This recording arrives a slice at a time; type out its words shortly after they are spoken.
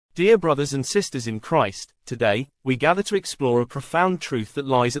Dear brothers and sisters in Christ, today, we gather to explore a profound truth that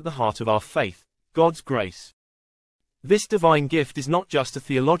lies at the heart of our faith: God's grace. This divine gift is not just a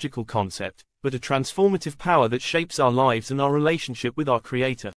theological concept, but a transformative power that shapes our lives and our relationship with our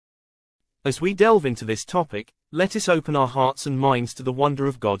Creator. As we delve into this topic, let us open our hearts and minds to the wonder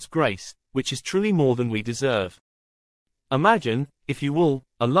of God's grace, which is truly more than we deserve. Imagine, if you will,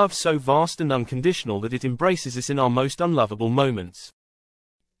 a love so vast and unconditional that it embraces us in our most unlovable moments.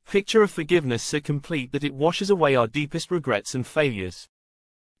 Picture a forgiveness so complete that it washes away our deepest regrets and failures.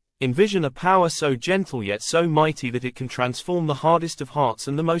 Envision a power so gentle yet so mighty that it can transform the hardest of hearts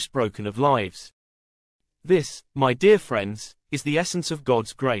and the most broken of lives. This, my dear friends, is the essence of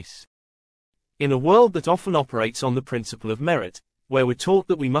God's grace. In a world that often operates on the principle of merit, where we're taught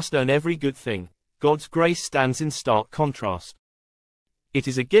that we must earn every good thing, God's grace stands in stark contrast. It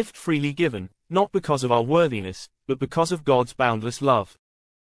is a gift freely given, not because of our worthiness, but because of God's boundless love.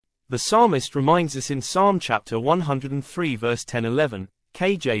 The psalmist reminds us in Psalm chapter 103 verse 10-11,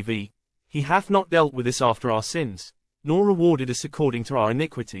 KJV, "He hath not dealt with us after our sins, nor rewarded us according to our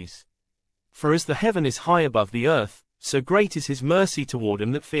iniquities. For as the heaven is high above the earth, so great is his mercy toward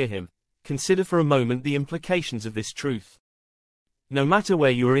them that fear him." Consider for a moment the implications of this truth. No matter where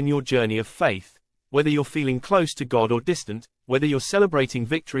you are in your journey of faith, whether you're feeling close to God or distant, whether you're celebrating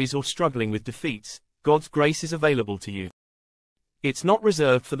victories or struggling with defeats, God's grace is available to you. It's not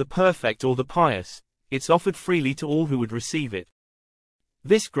reserved for the perfect or the pious, it's offered freely to all who would receive it.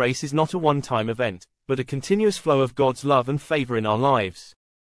 This grace is not a one-time event, but a continuous flow of God's love and favor in our lives.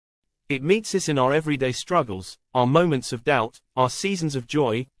 It meets us in our everyday struggles, our moments of doubt, our seasons of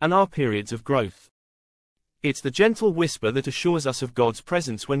joy, and our periods of growth. It's the gentle whisper that assures us of God's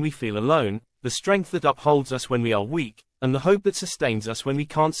presence when we feel alone, the strength that upholds us when we are weak, and the hope that sustains us when we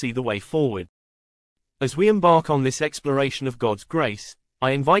can't see the way forward. As we embark on this exploration of God's grace, I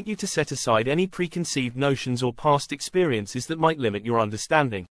invite you to set aside any preconceived notions or past experiences that might limit your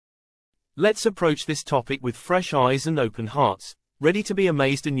understanding. Let's approach this topic with fresh eyes and open hearts, ready to be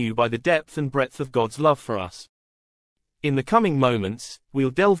amazed anew by the depth and breadth of God's love for us. In the coming moments,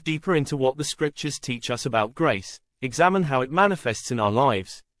 we'll delve deeper into what the scriptures teach us about grace, examine how it manifests in our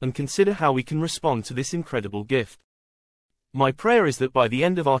lives, and consider how we can respond to this incredible gift. My prayer is that by the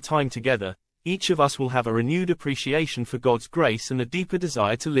end of our time together, each of us will have a renewed appreciation for God's grace and a deeper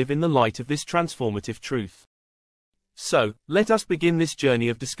desire to live in the light of this transformative truth. So, let us begin this journey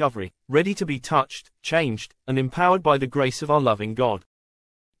of discovery, ready to be touched, changed, and empowered by the grace of our loving God.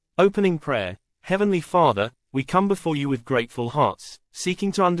 Opening prayer. Heavenly Father, we come before you with grateful hearts,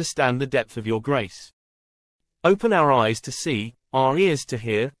 seeking to understand the depth of your grace. Open our eyes to see, our ears to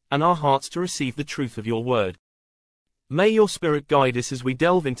hear, and our hearts to receive the truth of your word. May your Spirit guide us as we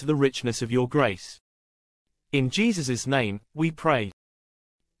delve into the richness of your grace. In Jesus' name, we pray.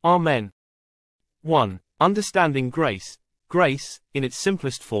 Amen. 1. Understanding grace. Grace, in its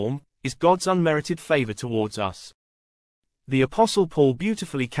simplest form, is God's unmerited favor towards us. The Apostle Paul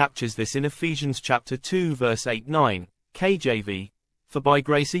beautifully captures this in Ephesians chapter 2 verse 8-9, KJV, "For by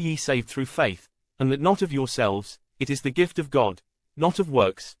grace are ye saved through faith, and that not of yourselves, it is the gift of God, not of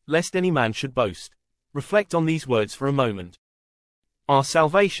works, lest any man should boast." Reflect on these words for a moment. Our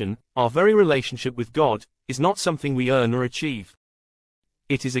salvation, our very relationship with God, is not something we earn or achieve.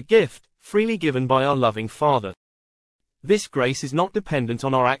 It is a gift, freely given by our loving Father. This grace is not dependent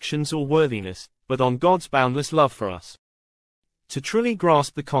on our actions or worthiness, but on God's boundless love for us. To truly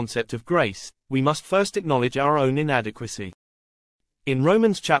grasp the concept of grace, we must first acknowledge our own inadequacy. In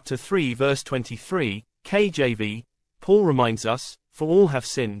Romans chapter 3 verse 23, KJV, Paul reminds us, "For all have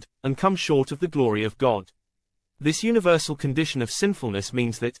sinned, and come short of the glory of God." This universal condition of sinfulness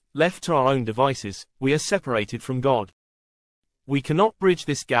means that, left to our own devices, we are separated from God. We cannot bridge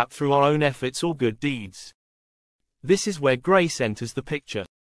this gap through our own efforts or good deeds. This is where grace enters the picture.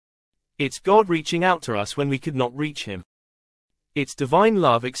 It's God reaching out to us when we could not reach Him. It's divine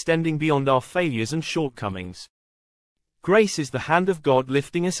love extending beyond our failures and shortcomings. Grace is the hand of God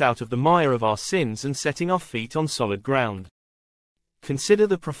lifting us out of the mire of our sins and setting our feet on solid ground. Consider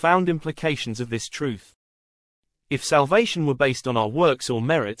the profound implications of this truth. If salvation were based on our works or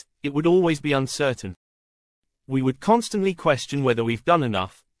merit, it would always be uncertain. We would constantly question whether we've done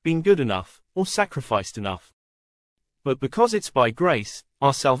enough, been good enough, or sacrificed enough. But because it's by grace,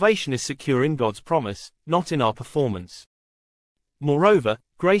 our salvation is secure in God's promise, not in our performance. Moreover,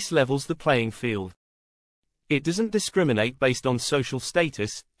 grace levels the playing field. It doesn't discriminate based on social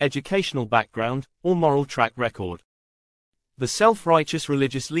status, educational background, or moral track record. The self-righteous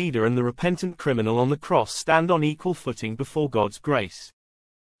religious leader and the repentant criminal on the cross stand on equal footing before God's grace.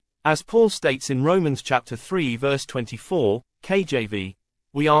 As Paul states in Romans chapter 3 verse 24, KJV,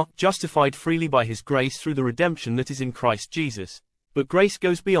 We are justified freely by His grace through the redemption that is in Christ Jesus, but grace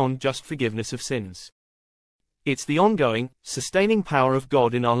goes beyond just forgiveness of sins. It's the ongoing, sustaining power of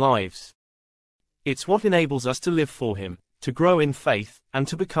God in our lives. It's what enables us to live for Him, to grow in faith, and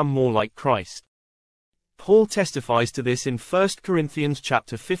to become more like Christ. Paul testifies to this in 1 Corinthians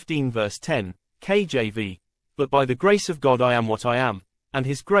chapter 15 verse 10, KJV. But by the grace of God I am what I am, and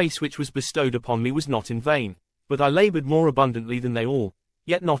His grace which was bestowed upon me was not in vain, but I labored more abundantly than they all,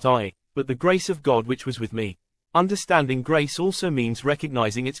 yet not I, but the grace of God which was with me. Understanding grace also means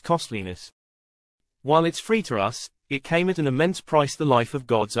recognizing its costliness. While it's free to us, it came at an immense price, the life of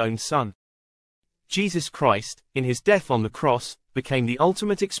God's own Son. Jesus Christ, in His death on the cross, became the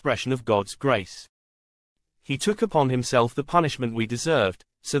ultimate expression of God's grace. He took upon Himself the punishment we deserved,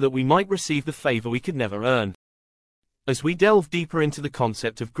 so that we might receive the favor we could never earn. As we delve deeper into the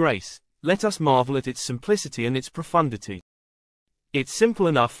concept of grace, let us marvel at its simplicity and its profundity. It's simple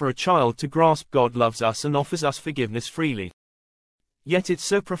enough for a child to grasp. God loves us and offers us forgiveness freely. Yet it's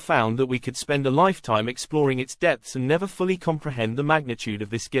so profound that we could spend a lifetime exploring its depths and never fully comprehend the magnitude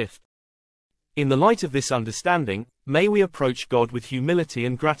of this gift. In the light of this understanding, may we approach God with humility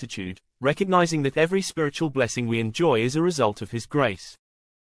and gratitude, recognizing that every spiritual blessing we enjoy is a result of His grace.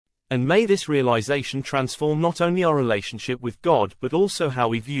 And may this realization transform not only our relationship with God but also how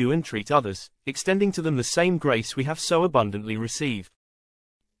we view and treat others, extending to them the same grace we have so abundantly received.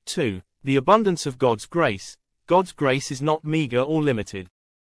 2. The abundance of God's grace. God's grace is not meager or limited.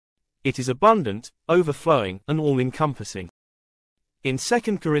 It is abundant, overflowing, and all-encompassing. In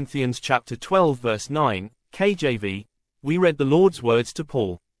 2 Corinthians chapter 12 verse 9, KJV, we read the Lord's words to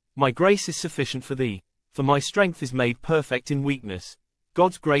Paul, "My grace is sufficient for thee, for my strength is made perfect in weakness."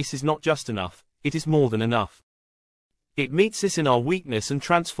 God's grace is not just enough, it is more than enough. It meets us in our weakness and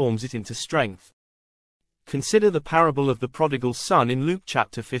transforms it into strength. Consider the parable of the prodigal son in Luke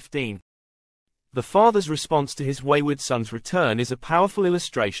chapter 15. The father's response to his wayward son's return is a powerful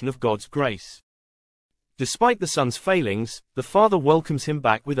illustration of God's grace. Despite the son's failings, the father welcomes him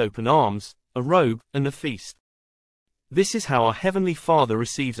back with open arms, a robe, and a feast. This is how our Heavenly Father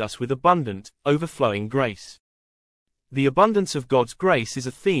receives us with abundant, overflowing grace. The abundance of God's grace is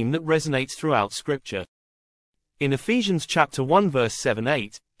a theme that resonates throughout Scripture. In Ephesians chapter 1 verse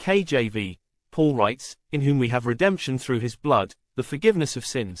 7-8, KJV, Paul writes, "In whom we have redemption through His blood, the forgiveness of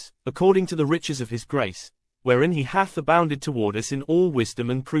sins, according to the riches of His grace, wherein He hath abounded toward us in all wisdom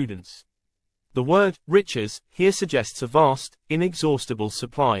and prudence." The word, riches, here suggests a vast, inexhaustible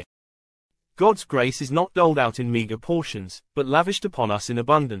supply. God's grace is not doled out in meager portions, but lavished upon us in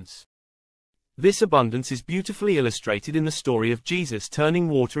abundance. This abundance is beautifully illustrated in the story of Jesus turning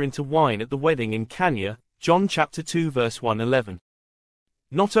water into wine at the wedding in Cana, John chapter 2 verse 111.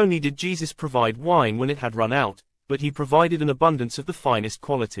 Not only did Jesus provide wine when it had run out, but He provided an abundance of the finest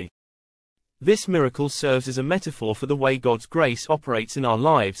quality. This miracle serves as a metaphor for the way God's grace operates in our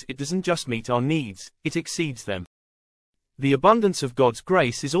lives. It doesn't just meet our needs, it exceeds them. The abundance of God's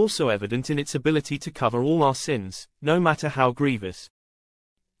grace is also evident in its ability to cover all our sins, no matter how grievous.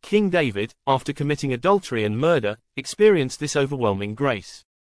 King David, after committing adultery and murder, experienced this overwhelming grace.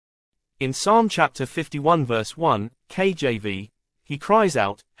 In Psalm chapter 51 verse 1, KJV, he cries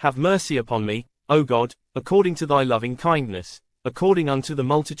out, "Have mercy upon me, O God, according to thy loving kindness, according unto the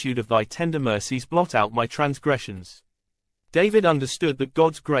multitude of thy tender mercies blot out my transgressions." David understood that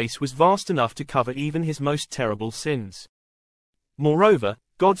God's grace was vast enough to cover even his most terrible sins. Moreover,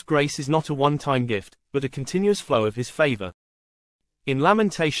 God's grace is not a one-time gift, but a continuous flow of His favor. In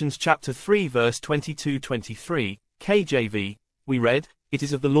Lamentations chapter 3 verse 22-23, KJV, we read, "It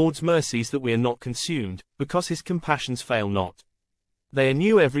is of the Lord's mercies that we are not consumed, because His compassions fail not. They are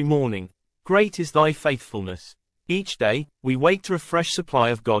new every morning. Great is thy faithfulness." Each day, we wake to a fresh supply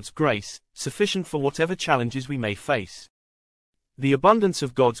of God's grace, sufficient for whatever challenges we may face. The abundance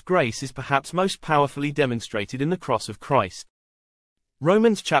of God's grace is perhaps most powerfully demonstrated in the cross of Christ.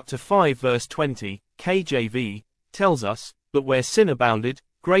 Romans chapter 5 verse 20, KJV, tells us, "But where sin abounded,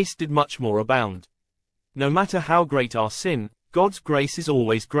 grace did much more abound." No matter how great our sin, God's grace is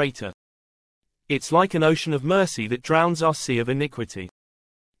always greater. It's like an ocean of mercy that drowns our sea of iniquity.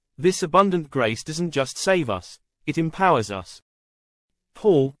 This abundant grace doesn't just save us, it empowers us.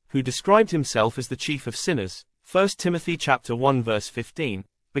 Paul, who described himself as the chief of sinners, 1 Timothy chapter 1 verse 15,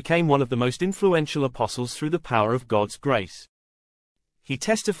 became one of the most influential apostles through the power of God's grace. He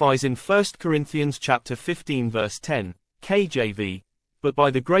testifies in 1 Corinthians chapter 15 verse 10, KJV, "But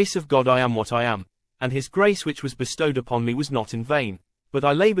by the grace of God I am what I am, and His grace which was bestowed upon me was not in vain, but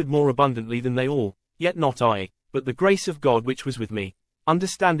I labored more abundantly than they all, yet not I, but the grace of God which was with me."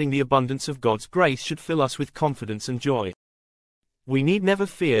 Understanding the abundance of God's grace should fill us with confidence and joy. We need never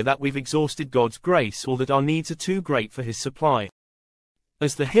fear that we've exhausted God's grace or that our needs are too great for His supply.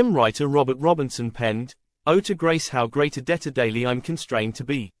 As the hymn writer Robert Robinson penned, "Oh to grace how great a debtor daily I'm constrained to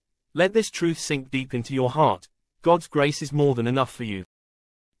be." Let this truth sink deep into your heart. God's grace is more than enough for you.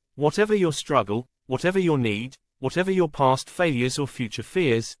 Whatever your struggle, whatever your need, whatever your past failures or future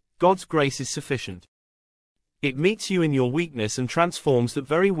fears, God's grace is sufficient. It meets you in your weakness and transforms that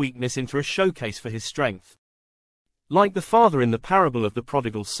very weakness into a showcase for His strength. Like the father in the parable of the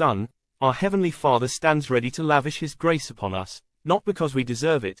prodigal son, our Heavenly Father stands ready to lavish His grace upon us, not because we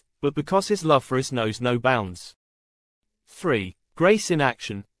deserve it, but because His love for us knows no bounds. 3. Grace in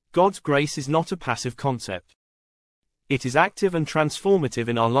action. God's grace is not a passive concept. It is active and transformative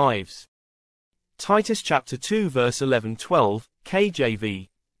in our lives. Titus chapter 2 verse 11-12, KJV,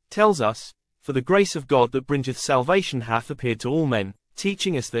 tells us, "For the grace of God that bringeth salvation hath appeared to all men,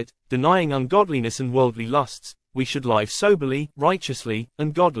 teaching us that, denying ungodliness and worldly lusts, we should live soberly, righteously,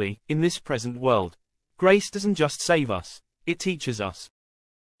 and godly, in this present world." Grace doesn't just save us, it teaches us.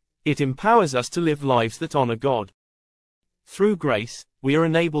 It empowers us to live lives that honor God. Through grace, we are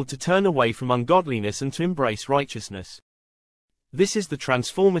enabled to turn away from ungodliness and to embrace righteousness. This is the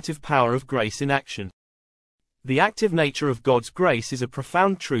transformative power of grace in action. The active nature of God's grace is a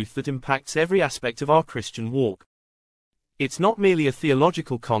profound truth that impacts every aspect of our Christian walk. It's not merely a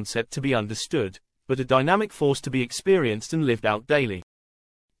theological concept to be understood, but a dynamic force to be experienced and lived out daily.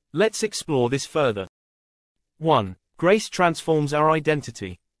 Let's explore this further. 1. Grace transforms our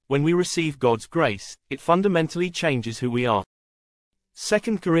identity. When we receive God's grace, it fundamentally changes who we are.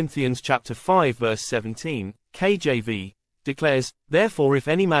 2 Corinthians chapter 5 verse 17, KJV, declares, "Therefore if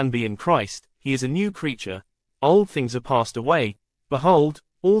any man be in Christ, he is a new creature. Old things are passed away, behold,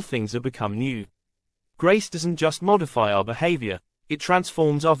 all things are become new." Grace doesn't just modify our behavior, it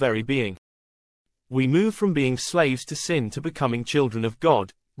transforms our very being. We move from being slaves to sin to becoming children of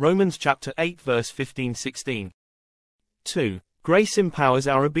God, Romans chapter 8 verse 15-16. 2. Grace empowers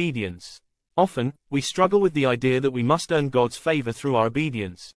our obedience. Often, we struggle with the idea that we must earn God's favor through our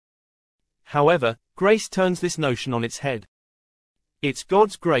obedience. However, grace turns this notion on its head. It's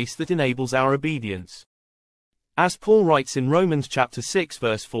God's grace that enables our obedience. As Paul writes in Romans chapter 6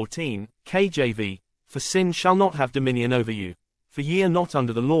 verse 14, KJV, "For sin shall not have dominion over you, for ye are not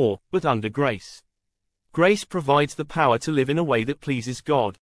under the law, but under grace." Grace provides the power to live in a way that pleases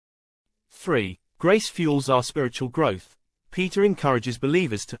God. 3. Grace fuels our spiritual growth. Peter encourages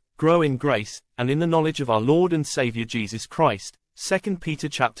believers to grow in grace and in the knowledge of our Lord and Savior Jesus Christ. 2 Peter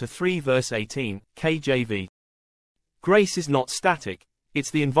chapter 3 verse 18, KJV. Grace is not static,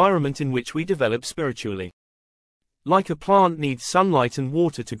 it's the environment in which we develop spiritually. Like a plant needs sunlight and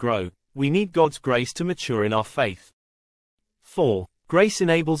water to grow, we need God's grace to mature in our faith. 4. Grace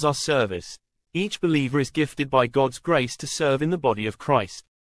enables our service. Each believer is gifted by God's grace to serve in the body of Christ.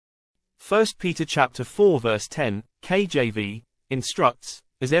 1 Peter chapter 4 verse 10, KJV, instructs,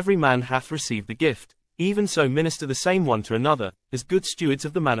 "As every man hath received the gift, even so minister the same one to another, as good stewards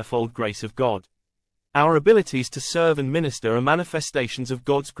of the manifold grace of God." Our abilities to serve and minister are manifestations of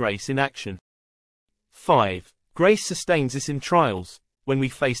God's grace in action. 5. Grace sustains us in trials. When we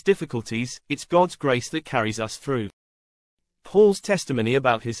face difficulties, it's God's grace that carries us through. Paul's testimony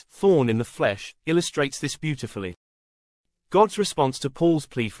about his thorn in the flesh illustrates this beautifully. God's response to Paul's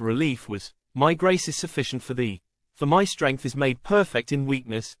plea for relief was, "My grace is sufficient for thee, for my strength is made perfect in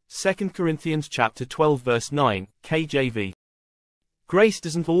weakness." 2 Corinthians chapter 12 verse 9, KJV. Grace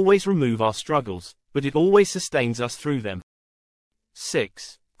doesn't always remove our struggles, but it always sustains us through them.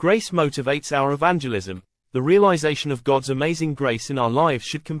 6. Grace motivates our evangelism. The realization of God's amazing grace in our lives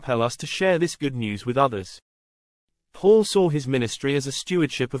should compel us to share this good news with others. Paul saw his ministry as a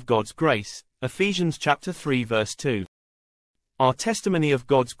stewardship of God's grace, Ephesians chapter 3 verse 2. Our testimony of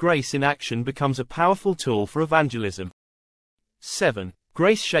God's grace in action becomes a powerful tool for evangelism. 7.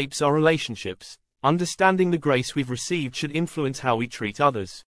 Grace shapes our relationships. Understanding the grace we've received should influence how we treat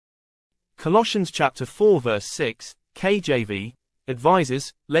others. Colossians chapter 4 verse 6, KJV,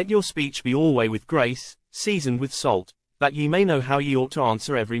 advises, "Let your speech be always with grace, seasoned with salt, that ye may know how ye ought to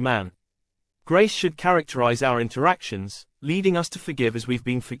answer every man." Grace should characterize our interactions, leading us to forgive as we've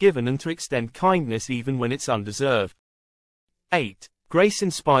been forgiven and to extend kindness even when it's undeserved. 8. Grace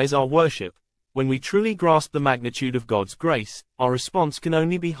inspires our worship. When we truly grasp the magnitude of God's grace, our response can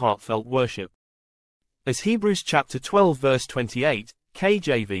only be heartfelt worship. As Hebrews chapter 12 verse 28,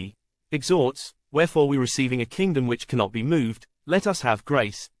 KJV, exhorts, "Wherefore we receiving a kingdom which cannot be moved, let us have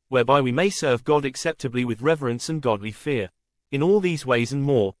grace, whereby we may serve God acceptably with reverence and godly fear." In all these ways and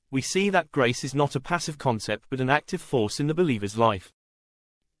more, we see that grace is not a passive concept but an active force in the believer's life.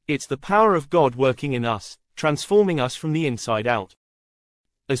 It's the power of God working in us, transforming us from the inside out.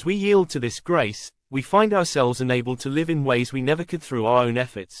 As we yield to this grace, we find ourselves enabled to live in ways we never could through our own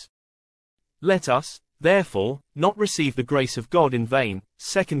efforts. Let us, therefore, not receive the grace of God in vain,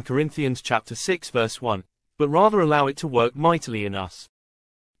 2 Corinthians chapter 6 verse 1, but rather allow it to work mightily in us.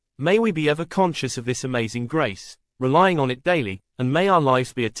 May we be ever conscious of this amazing grace, relying on it daily, and may our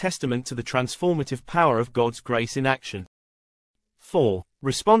lives be a testament to the transformative power of God's grace in action. 4.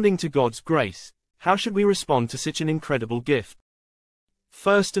 Responding to God's grace. How should we respond to such an incredible gift?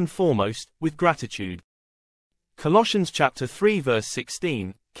 First and foremost, with gratitude. Colossians chapter 3 verse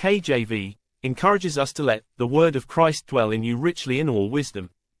 16, KJV, encourages us to let the word of Christ dwell in you richly in all wisdom,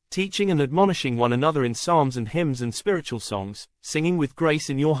 teaching and admonishing one another in psalms and hymns and spiritual songs, singing with grace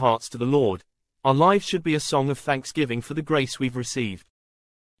in your hearts to the Lord. Our lives should be a song of thanksgiving for the grace we've received.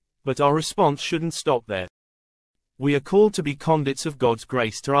 But our response shouldn't stop there. We are called to be conduits of God's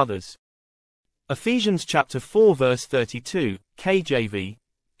grace to others. Ephesians chapter 4 verse 32, KJV,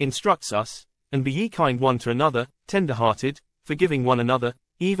 instructs us, and be ye kind one to another, tender-hearted, forgiving one another,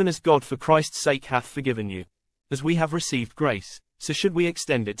 even as God for Christ's sake hath forgiven you. As we have received grace, so should we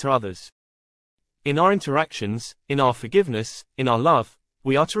extend it to others. In our interactions, in our forgiveness, in our love,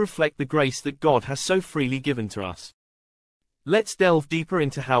 we are to reflect the grace that God has so freely given to us. Let's delve deeper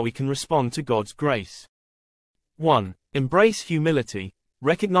into how we can respond to God's grace. 1. Embrace humility.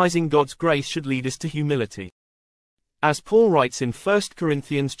 Recognizing God's grace should lead us to humility. As Paul writes in 1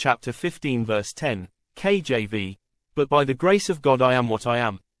 Corinthians chapter 15 verse 10, KJV, but by the grace of God I am what I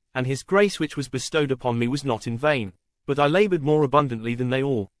am, and his grace which was bestowed upon me was not in vain, but I labored more abundantly than they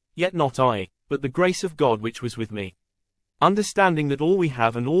all, yet not I, but the grace of God which was with me. Understanding that all we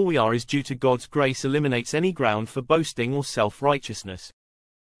have and all we are is due to God's grace eliminates any ground for boasting or self-righteousness.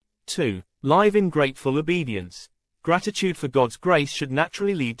 2. Live in grateful obedience. Gratitude for God's grace should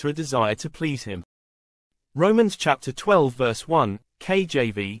naturally lead to a desire to please Him. Romans chapter 12 verse 1,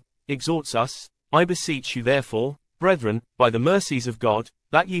 KJV, exhorts us, I beseech you therefore, brethren, by the mercies of God,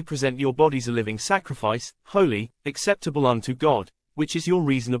 that ye present your bodies a living sacrifice, holy, acceptable unto God, which is your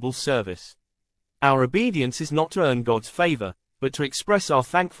reasonable service. Our obedience is not to earn God's favor, but to express our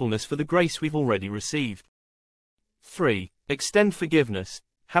thankfulness for the grace we've already received. 3. Extend forgiveness.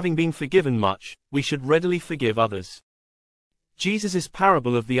 Having been forgiven much, we should readily forgive others. Jesus'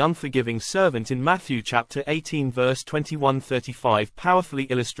 parable of the unforgiving servant in Matthew chapter 18 verse 21-35 powerfully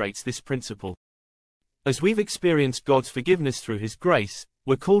illustrates this principle. As we've experienced God's forgiveness through His grace,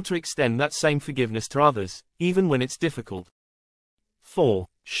 we're called to extend that same forgiveness to others, even when it's difficult. 4.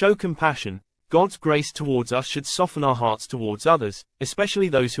 Show compassion. God's grace towards us should soften our hearts towards others, especially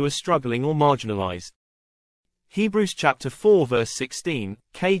those who are struggling or marginalized. Hebrews chapter 4 verse 16,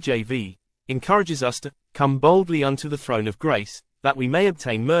 KJV, encourages us to come boldly unto the throne of grace, that we may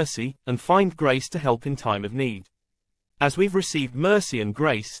obtain mercy, and find grace to help in time of need. As we've received mercy and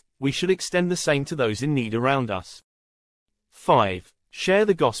grace, we should extend the same to those in need around us. 5. Share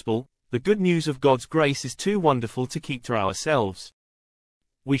the gospel. The good news of God's grace is too wonderful to keep to ourselves.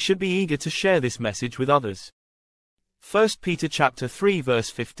 We should be eager to share this message with others. 1 Peter chapter 3 verse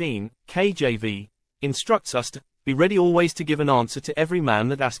 15, KJV, instructs us to be ready always to give an answer to every man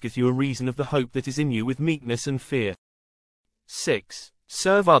that asketh you a reason of the hope that is in you with meekness and fear. 6.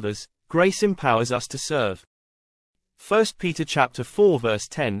 Serve others. Grace empowers us to serve. 1 Peter chapter 4 verse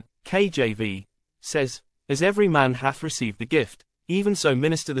 10, KJV, says, As every man hath received the gift, even so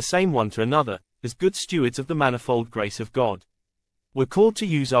minister the same one to another, as good stewards of the manifold grace of God. We're called to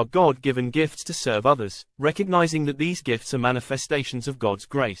use our God-given gifts to serve others, recognizing that these gifts are manifestations of God's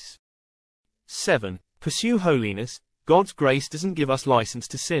grace. 7. Pursue holiness. God's grace doesn't give us license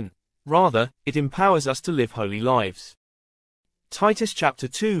to sin. Rather, it empowers us to live holy lives. Titus chapter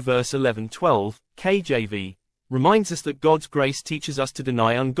 2 verse 11-12, KJV, reminds us that God's grace teaches us to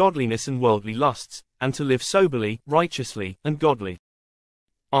deny ungodliness and worldly lusts, and to live soberly, righteously, and godly.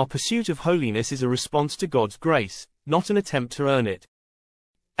 Our pursuit of holiness is a response to God's grace, not an attempt to earn it.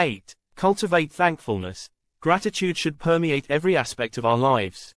 8. Cultivate thankfulness. Gratitude should permeate every aspect of our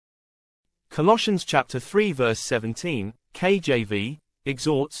lives. Colossians chapter 3 verse 17, KJV,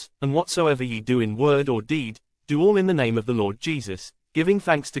 exhorts, And whatsoever ye do in word or deed, do all in the name of the Lord Jesus, giving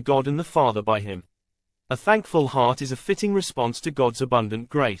thanks to God and the Father by Him. A thankful heart is a fitting response to God's abundant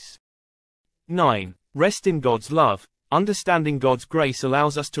grace. 9. Rest in God's love. Understanding God's grace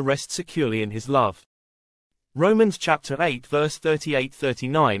allows us to rest securely in His love. Romans chapter 8 verse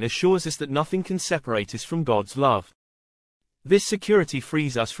 38-39 assures us that nothing can separate us from God's love. This security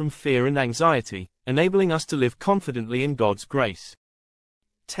frees us from fear and anxiety, enabling us to live confidently in God's grace.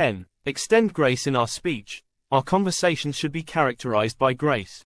 10. Extend grace in our speech. Our conversations should be characterized by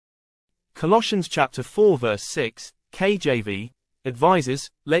grace. Colossians chapter 4 verse 6, KJV,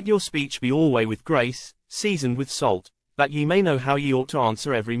 advises, "Let your speech be always with grace, seasoned with salt, that ye may know how ye ought to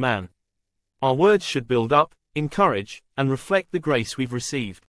answer every man." Our words should build up, encourage, and reflect the grace we've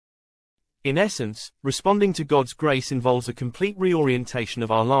received. In essence, responding to God's grace involves a complete reorientation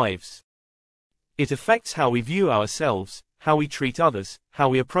of our lives. It affects how we view ourselves, how we treat others, how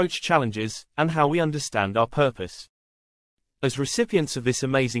we approach challenges, and how we understand our purpose. As recipients of this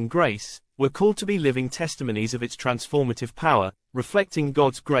amazing grace, we're called to be living testimonies of its transformative power, reflecting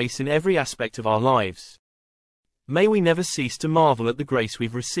God's grace in every aspect of our lives. May we never cease to marvel at the grace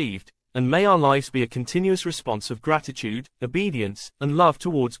we've received, and may our lives be a continuous response of gratitude, obedience, and love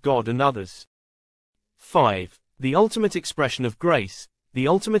towards God and others. 5. The ultimate expression of grace. The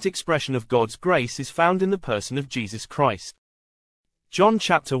ultimate expression of God's grace is found in the person of Jesus Christ. John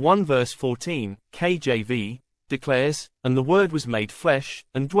chapter 1 verse 14, KJV, declares, "And the Word was made flesh,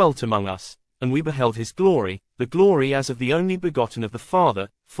 and dwelt among us, and we beheld his glory, the glory as of the only begotten of the Father,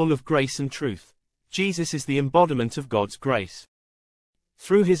 full of grace and truth." Jesus is the embodiment of God's grace.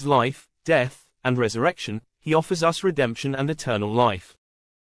 Through his life, death, and resurrection, he offers us redemption and eternal life.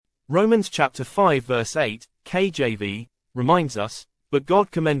 Romans chapter 5 verse 8, KJV, reminds us, "But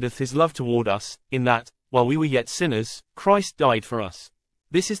God commendeth his love toward us, in that, while we were yet sinners, Christ died for us."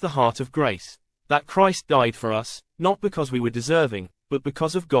 This is the heart of grace. That Christ died for us, not because we were deserving, but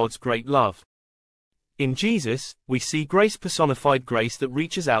because of God's great love. In Jesus, we see grace personified, grace that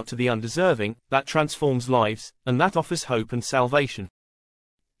reaches out to the undeserving, that transforms lives, and that offers hope and salvation.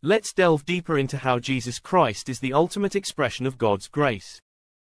 Let's delve deeper into how Jesus Christ is the ultimate expression of God's grace.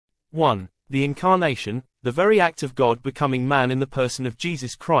 1. The Incarnation. The very act of God becoming man in the person of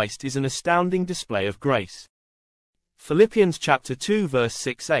Jesus Christ is an astounding display of grace. Philippians chapter 2 verse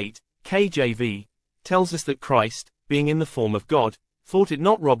 6-8, KJV, tells us that Christ, being in the form of God, thought it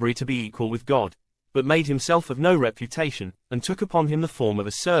not robbery to be equal with God, but made himself of no reputation, and took upon him the form of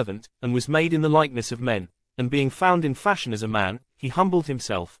a servant, and was made in the likeness of men, and being found in fashion as a man, he humbled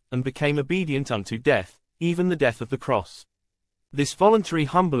himself, and became obedient unto death, even the death of the cross. This voluntary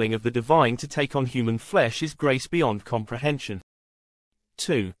humbling of the divine to take on human flesh is grace beyond comprehension.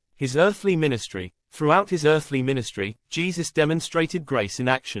 2. His earthly ministry. Throughout his earthly ministry, Jesus demonstrated grace in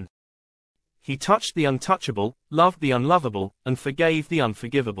action. He touched the untouchable, loved the unlovable, and forgave the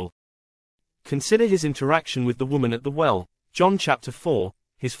unforgivable. Consider his interaction with the woman at the well, John chapter 4,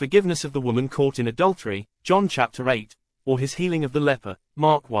 his forgiveness of the woman caught in adultery, John chapter 8, or his healing of the leper,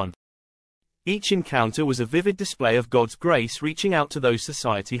 Mark 1. Each encounter was a vivid display of God's grace reaching out to those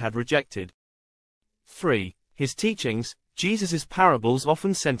society had rejected. 3. His teachings. Jesus' parables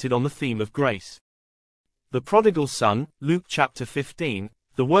often centered on the theme of grace. The prodigal son, Luke chapter 15,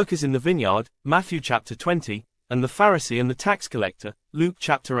 the workers in the vineyard, Matthew chapter 20, and the Pharisee and the tax collector, Luke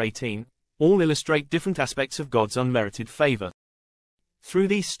chapter 18, all illustrate different aspects of God's unmerited favor. Through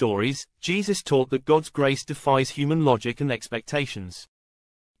these stories, Jesus taught that God's grace defies human logic and expectations.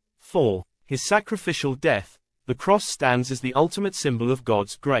 4. His sacrificial death. The cross stands as the ultimate symbol of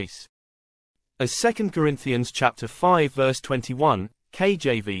God's grace. As 2 Corinthians chapter 5 verse 21,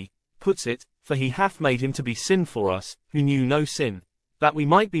 KJV, puts it, "For he hath made him to be sin for us, who knew no sin, that we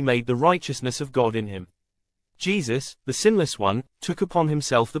might be made the righteousness of God in him." Jesus, the sinless one, took upon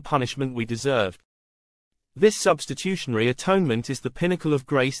himself the punishment we deserved. This substitutionary atonement is the pinnacle of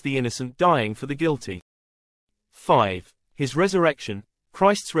grace, the innocent dying for the guilty. 5. His resurrection.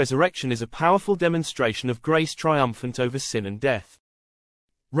 Christ's resurrection is a powerful demonstration of grace triumphant over sin and death.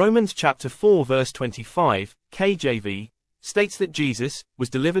 Romans chapter 4 verse 25, KJV, states that Jesus was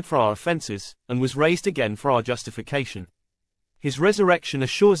delivered for our offenses, and was raised again for our justification. His resurrection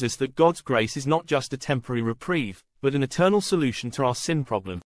assures us that God's grace is not just a temporary reprieve, but an eternal solution to our sin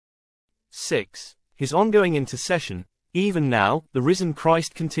problem. 6. His ongoing intercession. Even now, the risen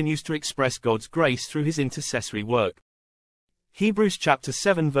Christ continues to express God's grace through his intercessory work. Hebrews chapter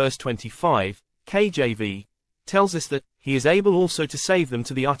 7 verse 25, KJV, tells us that, "He is able also to save them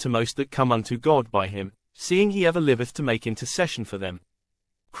to the uttermost that come unto God by him, seeing he ever liveth to make intercession for them."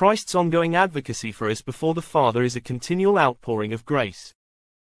 Christ's ongoing advocacy for us before the Father is a continual outpouring of grace.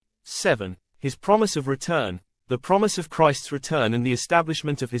 7. His promise of return. The promise of Christ's return and the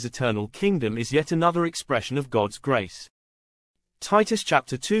establishment of his eternal kingdom is yet another expression of God's grace. Titus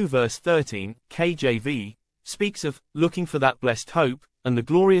chapter 2 verse 13, KJV, speaks of looking for that blessed hope, and the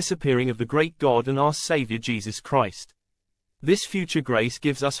glorious appearing of the great God and our Savior Jesus Christ. This future grace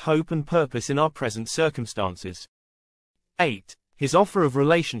gives us hope and purpose in our present circumstances. 8. His offer of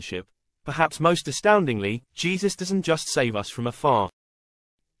relationship. Perhaps most astoundingly, Jesus doesn't just save us from afar.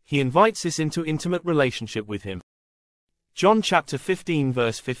 He invites us into intimate relationship with him. John chapter 15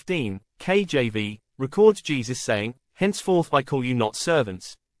 verse 15, KJV, records Jesus saying, "Henceforth I call you not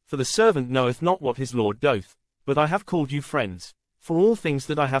servants, for the servant knoweth not what his Lord doth, but I have called you friends, for all things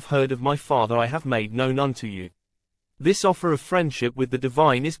that I have heard of my Father I have made known unto you." This offer of friendship with the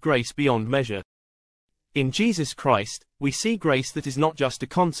divine is grace beyond measure. In Jesus Christ, we see grace that is not just a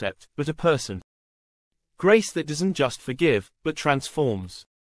concept, but a person. Grace that doesn't just forgive, but transforms.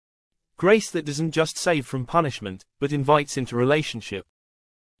 Grace that doesn't just save from punishment, but invites into relationship.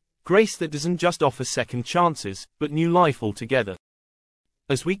 Grace that doesn't just offer second chances, but new life altogether.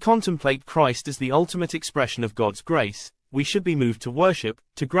 As we contemplate Christ as the ultimate expression of God's grace, we should be moved to worship,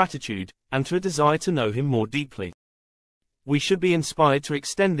 to gratitude, and to a desire to know Him more deeply. We should be inspired to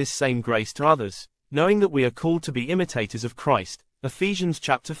extend this same grace to others, knowing that we are called to be imitators of Christ, Ephesians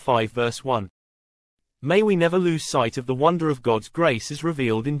chapter 5 verse 1. May we never lose sight of the wonder of God's grace as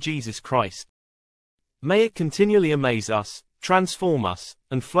revealed in Jesus Christ. May it continually amaze us, transform us,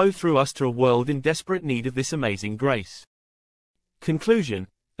 and flow through us to a world in desperate need of this amazing grace. Conclusion.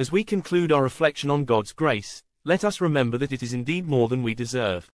 As we conclude our reflection on God's grace, let us remember that it is indeed more than we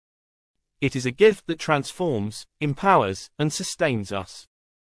deserve. It is a gift that transforms, empowers, and sustains us.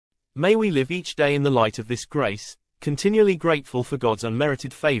 May we live each day in the light of this grace, continually grateful for God's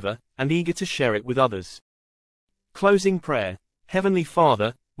unmerited favor, and eager to share it with others. Closing prayer. Heavenly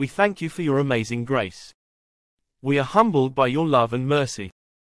Father, we thank you for your amazing grace. We are humbled by your love and mercy.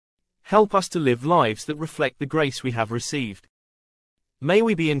 Help us to live lives that reflect the grace we have received. May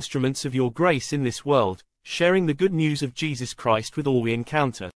we be instruments of your grace in this world, sharing the good news of Jesus Christ with all we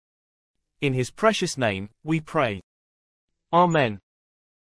encounter. In His precious name, we pray. Amen.